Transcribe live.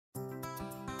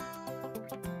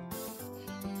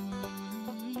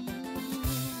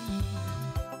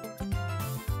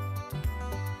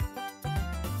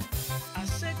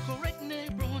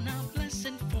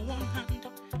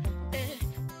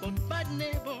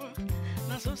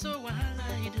so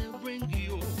wahala it'll bring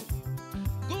you.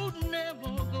 Good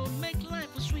neighbor go make life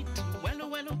sweet. Well,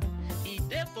 he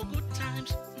there for good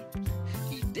times,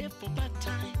 he there for bad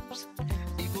times.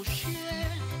 He go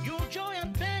share your joy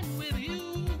and pain with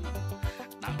you.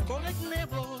 Now correct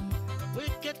neighbor, we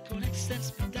get correct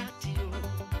sense with that you.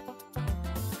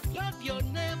 Love your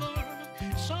neighbor,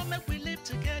 so make we live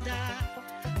together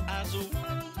as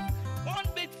one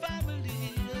big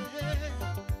family.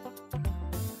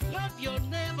 Love your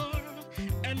neighbor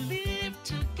and live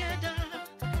together.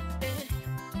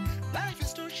 Life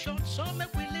is too short, so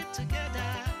make we live together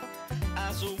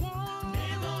as one.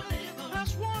 Neighbor,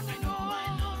 as one. I know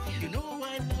I love you. You know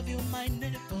I love you, my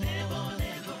neighbor. Neighbor,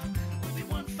 we be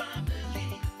one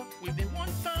family. We be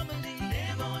one family.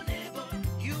 Neighbor,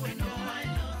 you and know I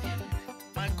love you.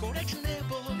 My correct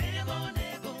neighbor. Neighbor,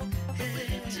 we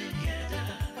live together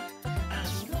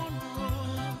as one.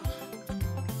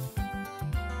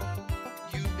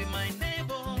 You be my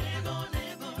neighbor. Neighbor,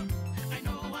 I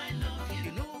know I love you.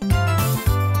 You know.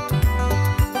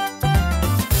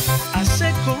 I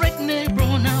said correct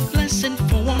neighbor, now blessing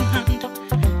for one hand.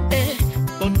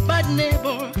 But bad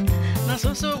neighbor, now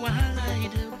so wahala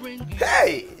it'll bring you.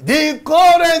 Hey, the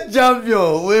current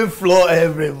champion will floor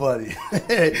everybody.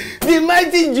 The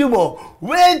mighty Jimo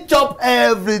will chop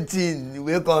everything.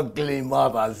 We can claim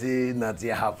out and say nothing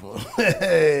happen.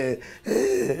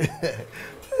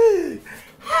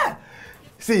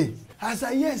 See, as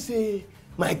I hear say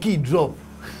my key drop,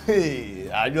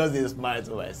 I just smile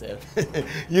to myself.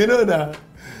 You know now,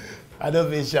 I don't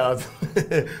feel shout.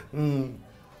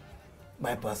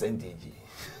 My percentage.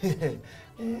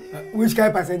 Which kind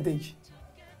of percentage?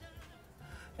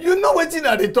 You know what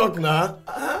they talk now?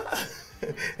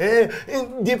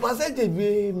 The percentage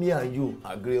me and you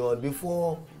agree on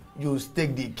before you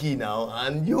stake the key now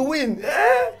and you win.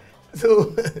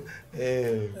 So,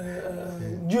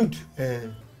 Jude,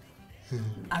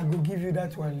 I will give you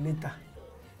that one later.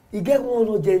 You get one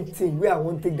urgent thing where I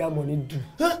won't take that money do.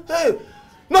 Hey,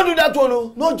 not do that one,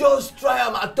 no. Not just try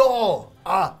them at all.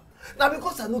 Now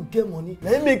because I don't get money,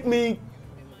 they make me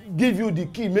give you the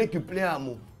key, make you play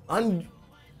am, and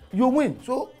you win.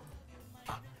 So,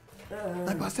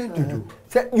 my percent you do.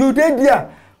 You did there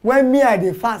when me and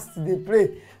the fast they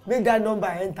pray, make that number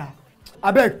enter.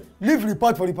 I beg, leave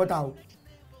report for reporter.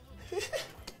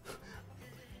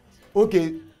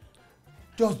 Okay,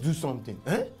 just do something.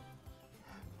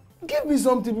 Give me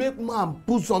something, make man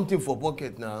put something for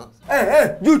pocket now.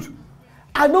 Hey, Jude,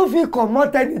 I don't feel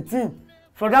comot anything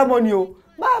for that money.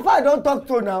 My father don't talk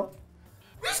to now.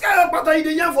 Which kind of pattern you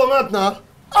dey yarn for that now?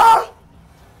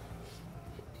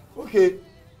 Okay,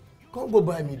 come go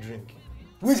buy me drink.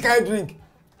 Which kind of drink?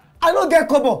 I don't get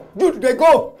kobo. Dude, they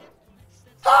go.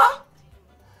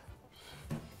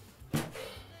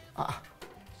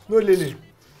 No lele,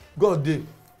 God dey.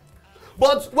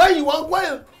 But when you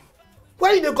want,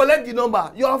 when you dey collect the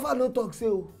number, your father no talk say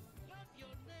o.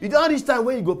 You don reach time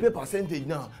when you go pay percentage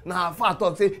now. Na her father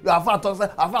talk say, your father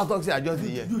talk say I just dey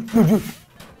hear.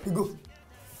 You go.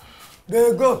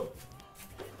 They go.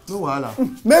 No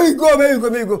wahala. May we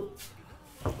go.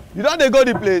 You don dey go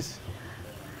the place?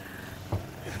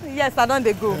 Yes, I don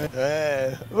dey go.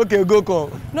 Okay, go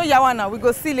come. No yawa now, we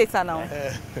go see later now.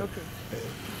 Okay.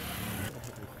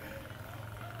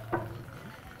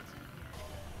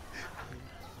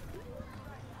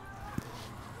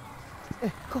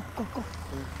 Come.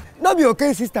 No be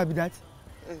okay, sister, be that.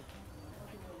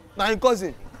 Na him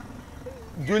cousin,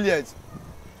 Juliet.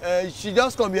 She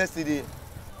just come yesterday.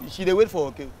 She dey wait for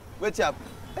okay. Wetin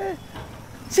happen?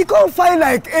 She come fine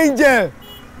like angel.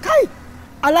 Kai,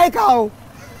 I like her.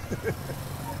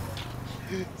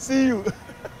 See you.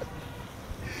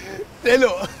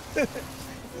 Hello.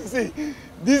 See,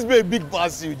 this babe big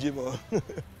pass you, Jimo.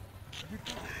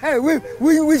 Hey,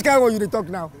 which kind one you dey talk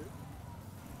now?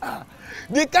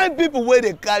 The kind people where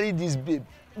they carry this babe,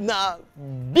 now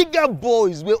bigger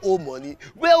boys wey owe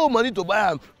money to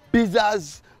buy am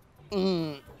pizzas,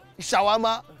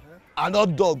 shawarma, and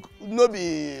hot dog. No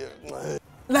be.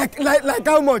 Like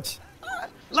how much?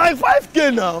 Like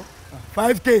 5K now.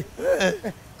 5K.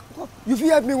 You fit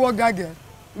help me work that girl?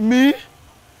 Me?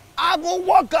 I go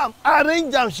work am,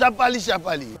 arrange am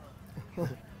sharply.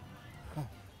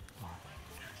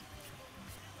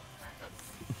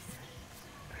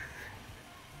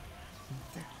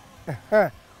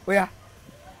 Oh yeah.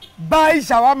 Buy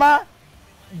shawarma,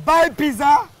 buy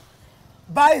pizza,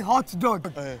 buy hot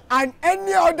dog, and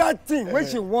any other thing when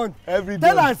she want. Every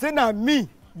Tell day. her say na me,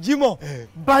 Jimo,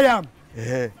 buy am.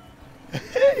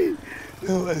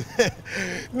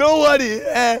 No worry.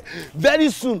 Very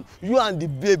soon, you and the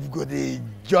babe go dey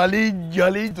jolly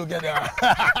together.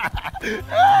 That's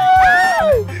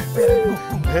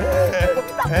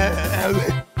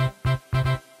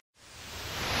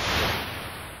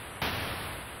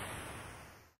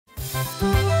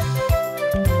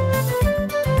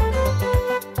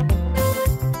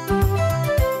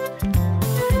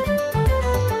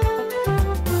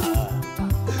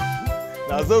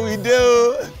what we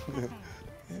do.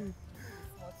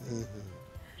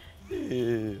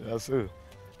 That's it.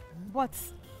 But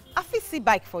I feel see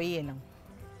bike for you now.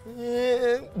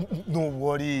 Don't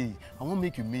worry. I won't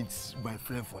make you meet my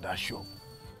friend for that shop.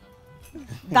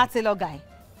 That tailor guy.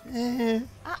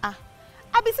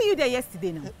 I be see you there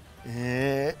yesterday now.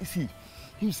 See,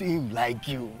 him say him like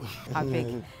you. I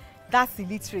beg. That's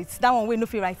illiterate. That one way no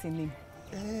fit write him name.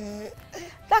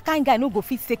 That kind guy no go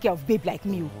fit take care of babe like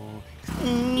me.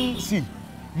 See,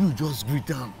 you just greet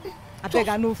him. I beg,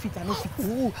 I no fit.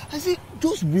 Oh, I say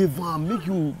just wave him, make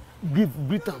you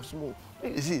greet him small.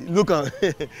 See, look at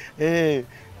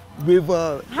wave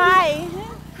him. Hi.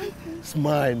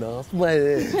 Smile now,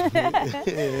 smile.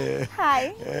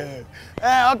 Hi.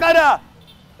 Okada.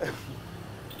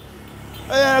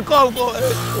 Come.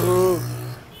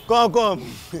 Come.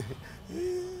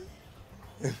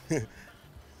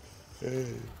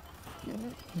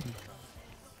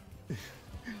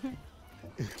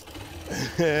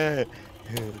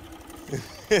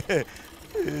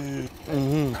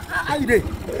 How you dey?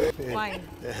 Fine.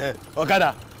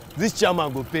 Okada, this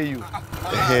chairman go pay you.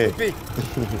 Pay.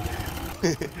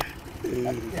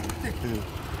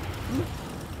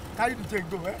 Carry the check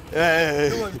go, Don't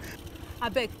worry. I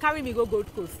beg, carry me go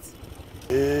Gold Coast.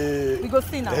 We go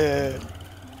see now.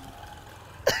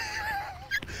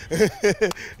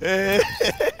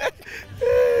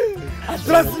 I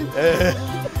trust you.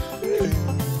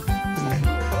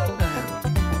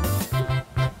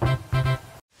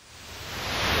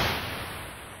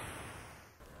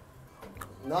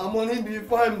 Now money be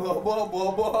fine,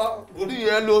 bobo. Body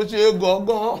yellow, she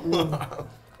go.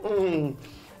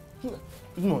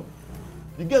 Small.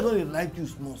 The girl don't like you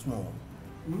small.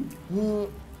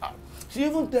 She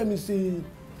even tell me say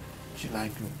she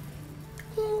like you.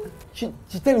 She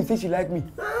tell me say she like me.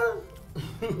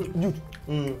 Dude.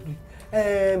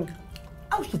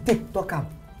 How she take talk am?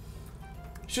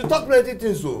 She talk plenty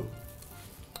things so.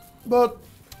 But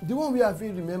the one we have to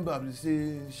remember be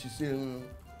say she say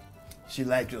she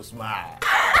like your smile.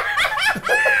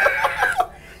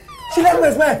 She like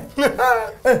my smile.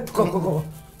 Come.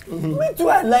 Me too,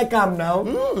 I like am now.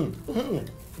 Come.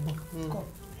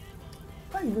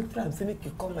 Why you no try am say make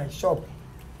you come my shop?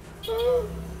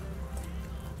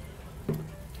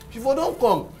 She for don't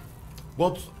come.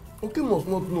 But okay must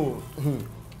not know.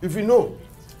 If you know,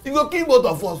 you go kill both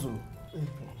of us.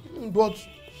 But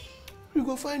we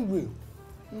go find way.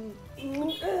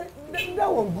 That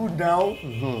one good now.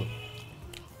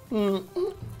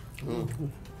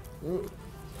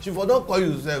 She for don't call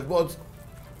you herself, but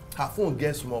her phone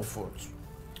gets small fault.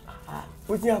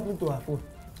 Wetin happen to her phone?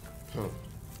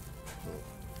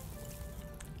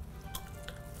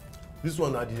 This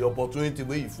one na the opportunity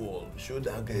wey you for show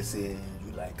that guy say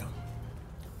you like am.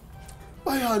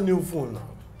 Buy her new phone now.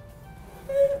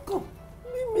 Come,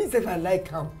 me sef I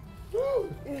like am.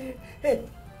 Hey,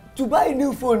 to buy a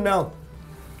new phone now,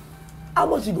 how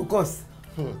much e go cost?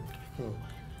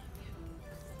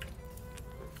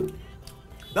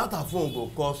 That her phone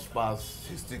go cost pass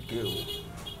 60k.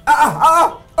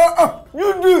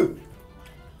 You do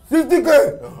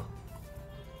 60k.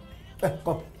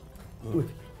 Come, wait.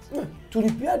 To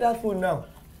repair that phone now,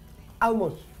 how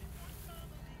much?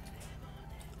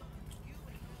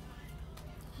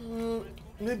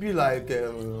 Maybe like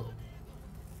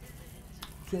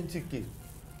 20k.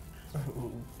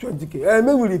 20k.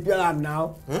 Maybe we repair am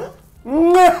now.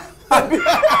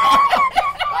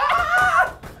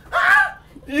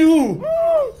 You!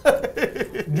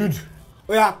 Dude,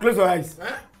 oh yeah, close your eyes.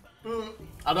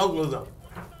 I don't close them.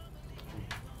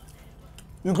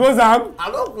 You close am? I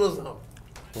don't close them.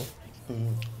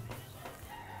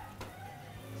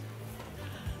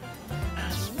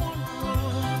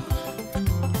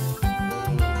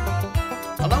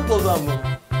 I don't close them. No.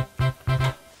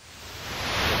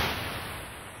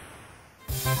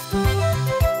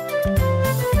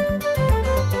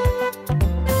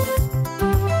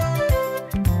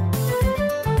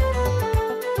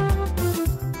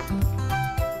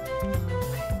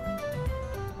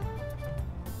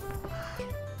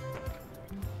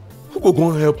 Who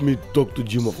go help me talk to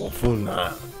Jim on phone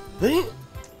now? Eh?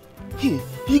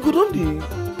 He go don dey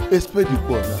expect the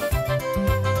call now.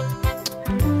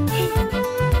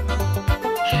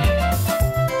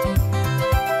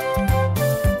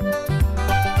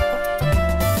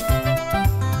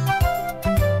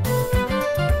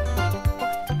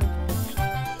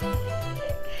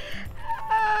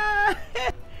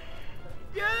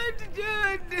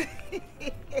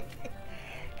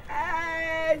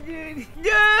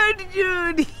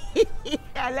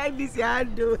 like this your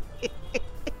hand though.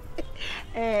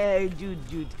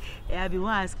 Jude, I been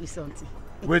want to ask you something.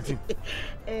 Waiting.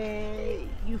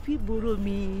 You fit borrow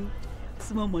me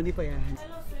small money for your hand.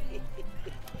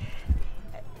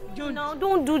 Jude. No,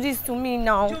 don't do this to me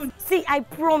now. Jude. See, I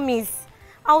promise.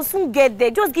 I'll soon get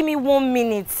there. Just give me 1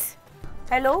 minute.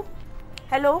 Hello?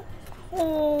 Hello?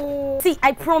 Oh. See,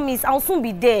 I promise. I'll soon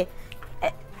be there.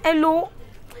 Hello?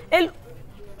 Hello?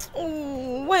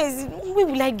 Oh, where is it? Where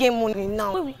will I get money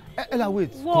now? Ella,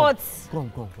 wait. What?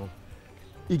 Come.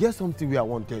 You get something I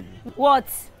want to tell you. What?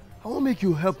 I want to make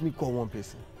you help me call one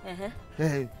person.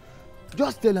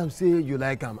 Just tell him say you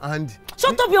like him and...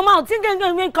 Shut up your mouth. Tell him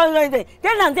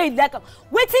say you like him.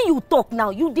 Wait till you talk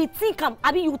now. You did think him.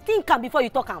 I mean, you think him before you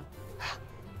talk him.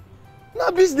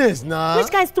 Na business now.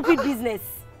 Which kind of stupid business?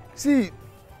 See,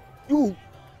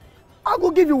 I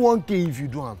go give you 1K if you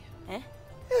do him.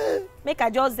 Make I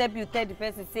just help you tell the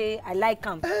person say I like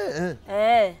him.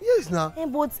 Yes now.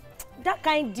 But that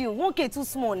kind deal, 1K too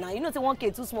small now. You know say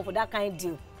 1K too small for that kind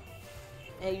deal.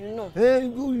 You know.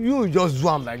 You just do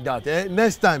am like that.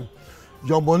 Next time,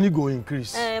 your money go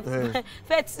increase.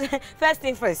 First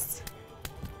thing first.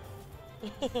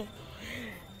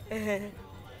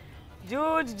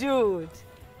 Jude.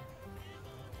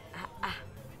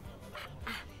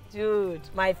 Jude,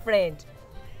 my friend.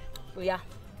 Oh yeah.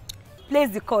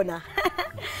 Place the corner.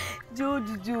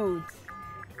 Jude.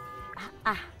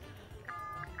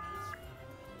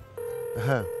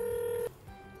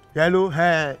 Hello,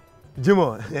 hey,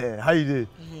 Jimo, how you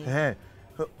doing?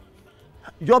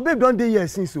 Your babe don't dey here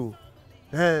since so.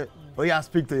 Oh yeah,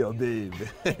 speak to your babe.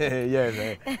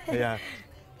 Yes, yeah.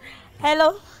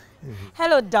 Hello,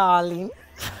 darling.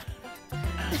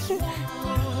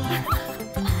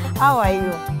 How are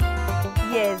you?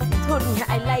 Yes, you told me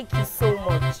I like you so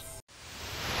much.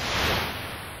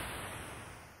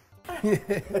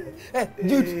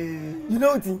 Jude, you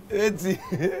know what?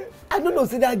 I don't know,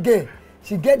 see that girl.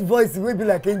 She get voice wey be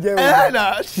like angel.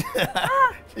 My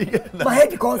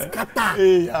head can't scatter.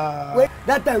 When,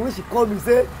 that time when she called me,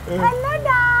 say, hello,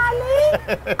 darling.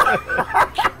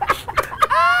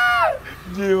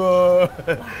 Jimo,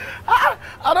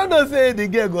 I don't know say the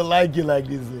girl go like you like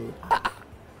this.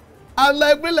 And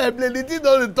like play, the thing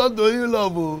don't return to you,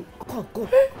 love. Come.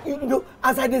 You know,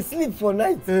 as I dey sleep for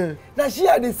night, now she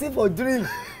had dey sleep for dream.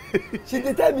 She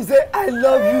dey tell me say I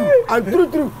love you, and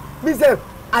true, me say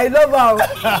I love her.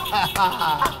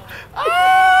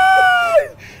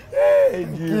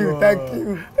 Thank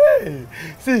you. Hey.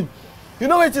 See, you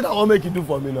know what I want make you do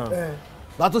for me now?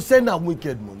 That to send am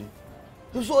wicked money.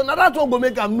 So now that one go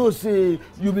make am know say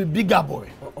you be bigger boy.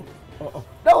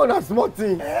 That one a small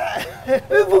thing.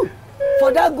 Even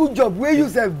for that good job wey you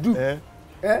sef do.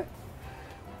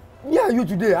 Me and you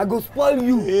today, I go spoil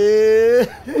you.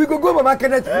 We go Mama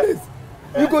Kenneth place.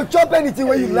 You go chop anything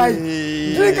where you like,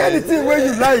 drink anything where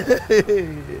you like.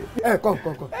 Come.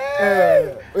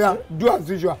 Yeah, do as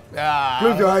usual.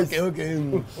 Close your eyes.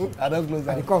 Okay. I don't close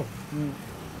eyes. Come.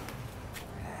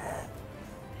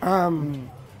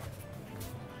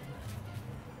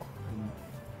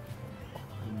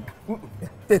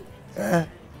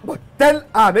 But tell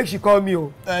her make she call me.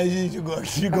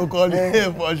 She go call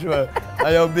you for sure.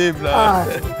 And your babe now.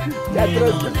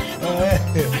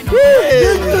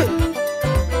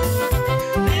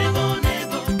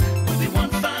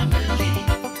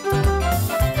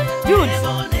 Jude,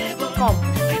 come.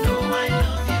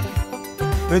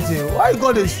 Why you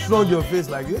gonna strong your face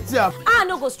like this? I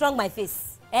no go strong my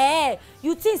face.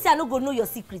 You think say I no go know your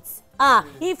secrets?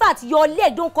 In fact, your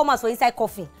leg don't come out for inside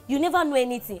coffin. You never know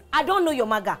anything. I don't know your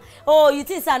maga. Oh, you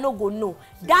think say I no go know?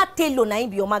 That tailor na him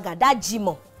be your maga. That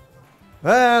Jimo.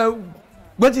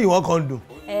 What you want to do?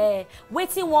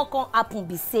 Wetin wan come happen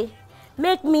be say,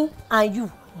 make me and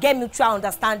you get mutual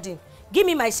understanding. Give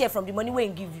me my share from the money wey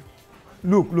he give you.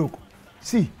 Look.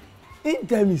 See, he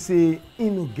tell me say he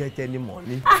no get any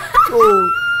money.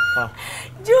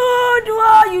 Jude,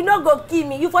 whoa, you no go kill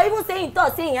me. You for even say in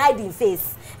thought say he hide him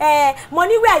face.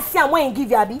 Money where I see am when he give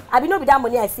you, abi no be that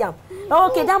money I see am.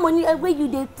 Okay, that money where you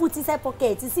dey put inside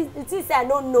pocket. You see say I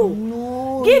don't know.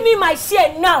 No. Give me my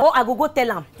share now. I go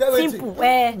tell am. Simple.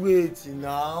 Wait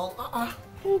now.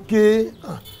 Okay.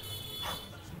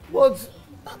 But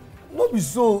no be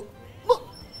so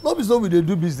we dey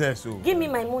do business so. Give me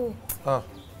my money.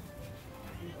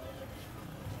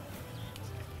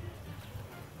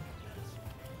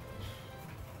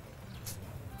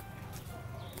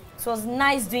 It was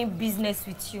nice doing business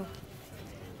with you.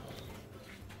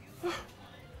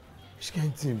 Which kind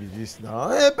of thing be this now?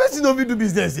 Person don't do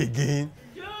business again.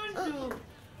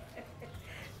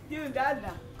 Jude,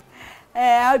 Dada.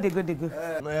 How they go,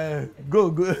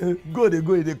 Go,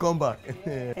 they come back.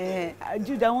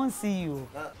 Jude, I won't see you.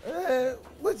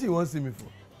 What do you want to see me for?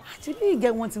 Actually, you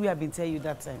get one thing we have been telling you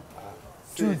that time.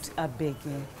 Jude, I beg,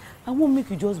 I won't make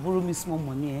you just borrow me small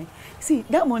money, See,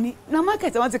 that money, now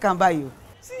market, I want to come buy you.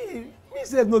 See, me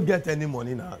say no get any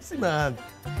money now. See my hand.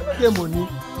 I don't get money.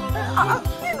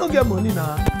 I don't get money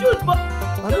now. Jude, but...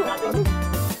 I don't.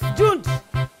 Jude!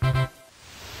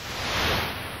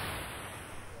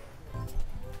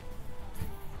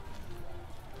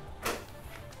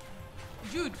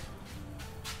 Jude,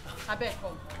 abeg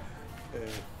come.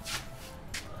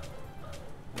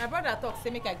 My brother talk say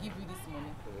make I give you this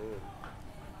money.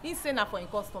 He say na for him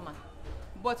customer,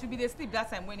 but you be dey sleep that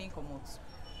time when he comot.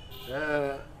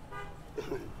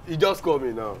 He just call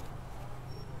me now.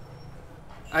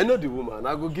 I know the woman.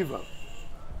 I go give her.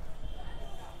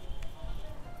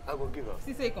 I go give her.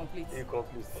 See say he complete. He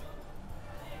complete.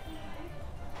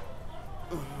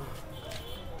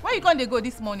 Where you come dey go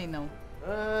this morning now?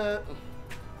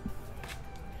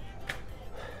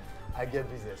 I get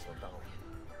business for town.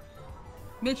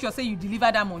 Make sure say you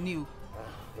deliver that money o.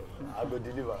 I go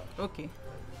deliver. Okay.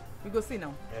 We go see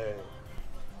now.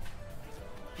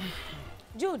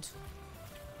 Jude,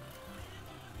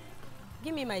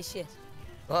 give me my share.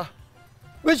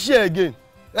 Which share again?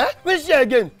 Which share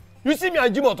again? You see me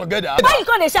and Jimo together. Why you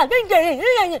call the share?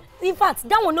 In fact,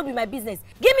 that will not be my business.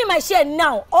 Give me my share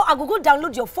now, or I go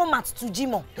download your format to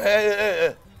Jimo.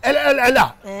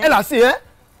 Ella, see,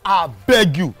 I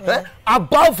beg you. I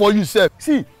bow for you, sir.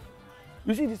 See,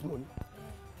 you see this money?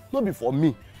 Not be for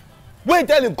me. Wait,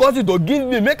 tell him cause to give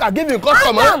me, make I give him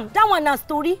customer. That one na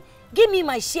story. Give me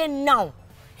my share now.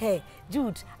 Hey,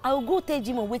 Jude, I will go tell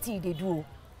Jimo wetin they do.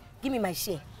 Give me my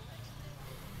share.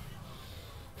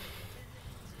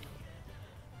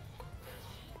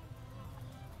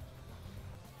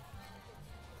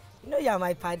 You know you're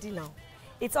my party now.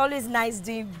 It's always nice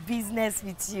doing business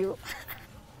with you.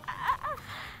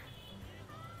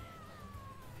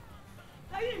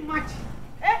 Can you imagine?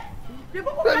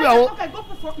 People go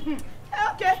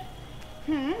okay.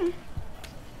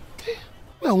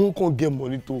 I won't get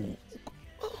money to.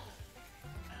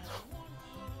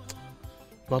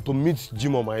 But to meet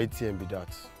Jim on my ATM be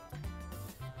that.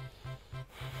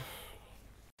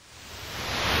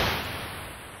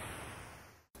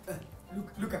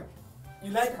 Look at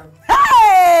you like him?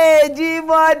 Hey,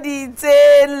 Jimo the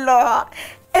tailor.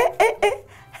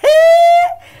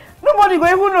 Nobody go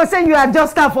even know say you are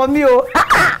just come for me. Oh.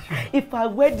 If I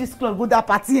wear this cloth go that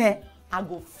party, I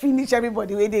go finish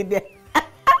everybody wey dey there.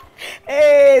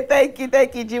 Hey, thank you,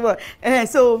 Jimo.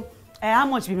 So, how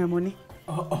much be my money?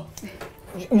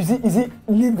 You see,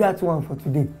 leave that one for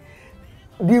today.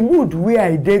 The mood where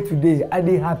I dey today, are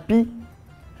they happy?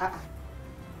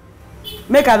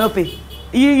 Make I no pay.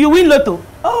 You win lotto.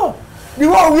 Oh, the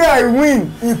one where I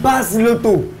win, he pass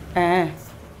lotto. That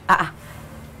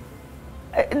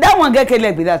one get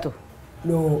leg with that.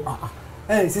 No,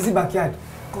 Hey, Sisi Backyard,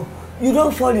 come. You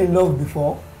don't fall in love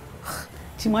before?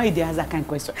 Chimoy, they ask that kind of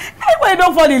question. Everybody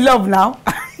don't fall in love now.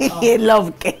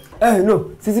 Love. Hey,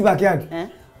 no, Sisi Backyard.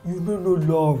 You don't know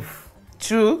love.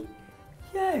 True.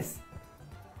 Yes.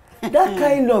 That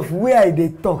kind of way they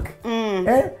talk.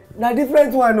 Na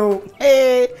different one, oh.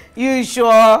 Hey, you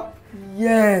sure?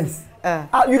 Yes.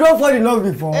 You don't fall in love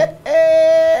before?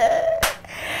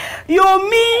 You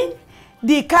mean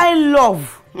the kind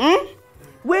love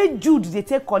where Jude they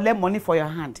take collect money for your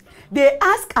hand? They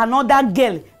ask another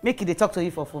girl make they talk to you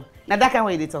for phone. Now that kind of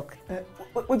way they talk.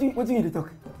 What do you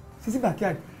talk? Sisi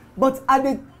Backyard. But are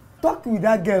they talk with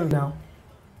that girl now?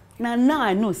 Now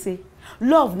I know say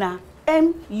love na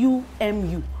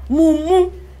M-U-M-U.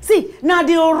 Mumu. See, now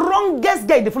the wrongest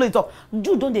guy they follow you talk.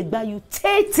 Jude don't they buy you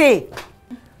tete.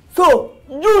 So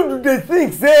Jude they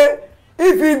think say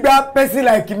if he that person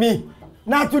like me.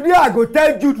 Now today I go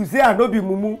tell Jude to say I no be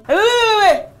mumu.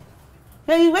 Wait.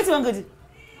 Hey, wait you want to do?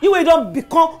 You will don't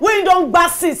become, when you don't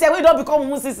bass since, when you don't become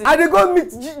mumu since. I dey go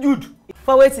meet Jude.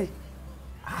 For waiting.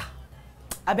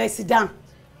 I beg sit down.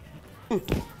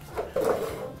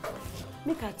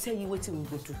 Make I tell you what we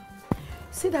go do.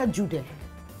 See that Jude there?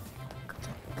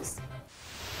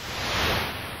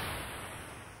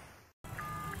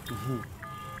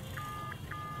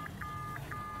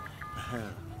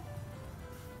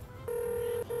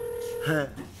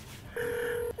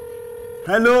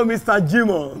 Hello, Mr.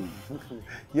 Jimo.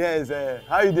 Yes,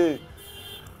 how you doing?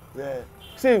 Yeah.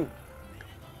 See,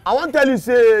 I want to tell you,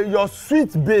 say your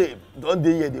sweet babe don't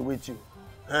dey here dey wait you.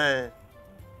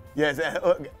 Yes,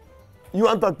 okay. You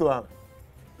want to talk to her?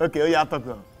 Okay, yeah, talk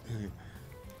to her.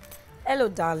 Hello,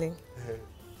 darling.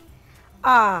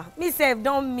 Me sef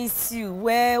don't miss you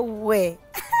well.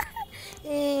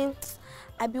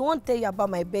 I be wan tell you about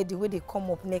my birthday wey dey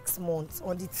come up next month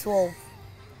on the 12th.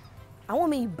 I want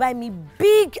me to buy me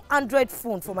big Android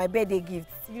phone for my birthday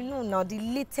gift. You know now, the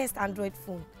latest Android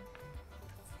phone.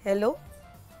 Hello?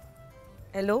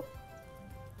 Hello?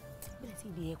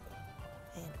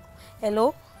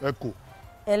 Hello? Echo.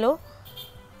 Hello?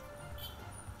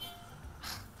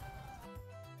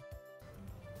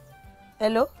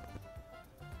 Hello?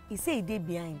 He say he dey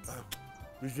behind.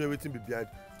 You should waiting be behind.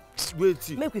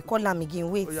 Wait. Make we call am again.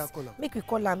 Wait. Oh, yeah, call am. Make we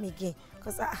call am again.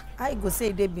 Because I go say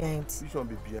he dey behind. Which one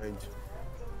be behind?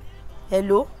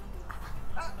 Hello?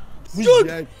 Jude!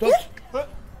 Behind?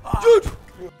 Jude!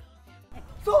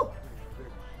 So,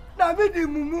 now me the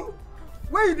mumu,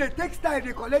 where you dey take style,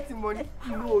 they collect the money?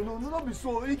 No, not be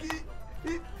so. He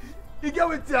get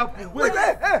wetin happen. Wait,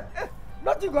 hey.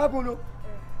 Nothing go happen, no.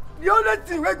 The only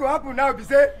thing wey go happen now be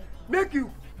say, make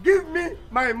you give me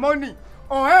my money,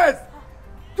 or else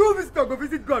 2 visitors go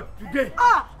visit God today.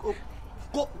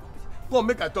 Come,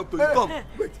 make I talk to you. Come.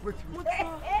 Wait.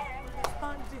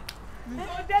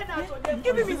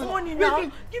 Give him his money now.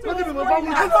 Give him his money.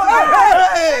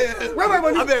 Where my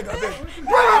money? I beg.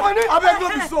 Where my money? I beg,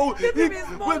 don't be so.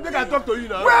 Wait, make I talk to you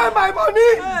now. Where my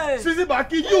money? Sisi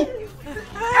Baki, you.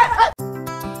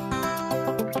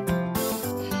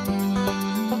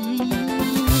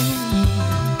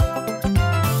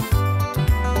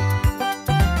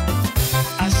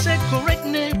 I said correct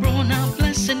neighbor, now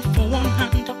blessing for one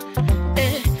hand.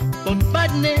 But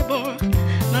bad neighbor,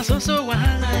 now so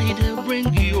wahala it'll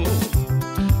bring you.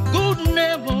 Good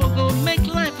neighbor go make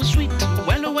life sweet.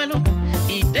 Well,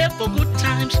 he there for good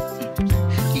times,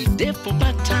 he there for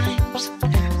bad times.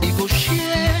 He go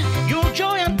share your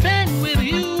joy and pain with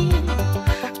you.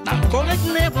 Now correct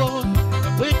neighbor,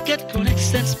 we get correct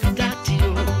sense.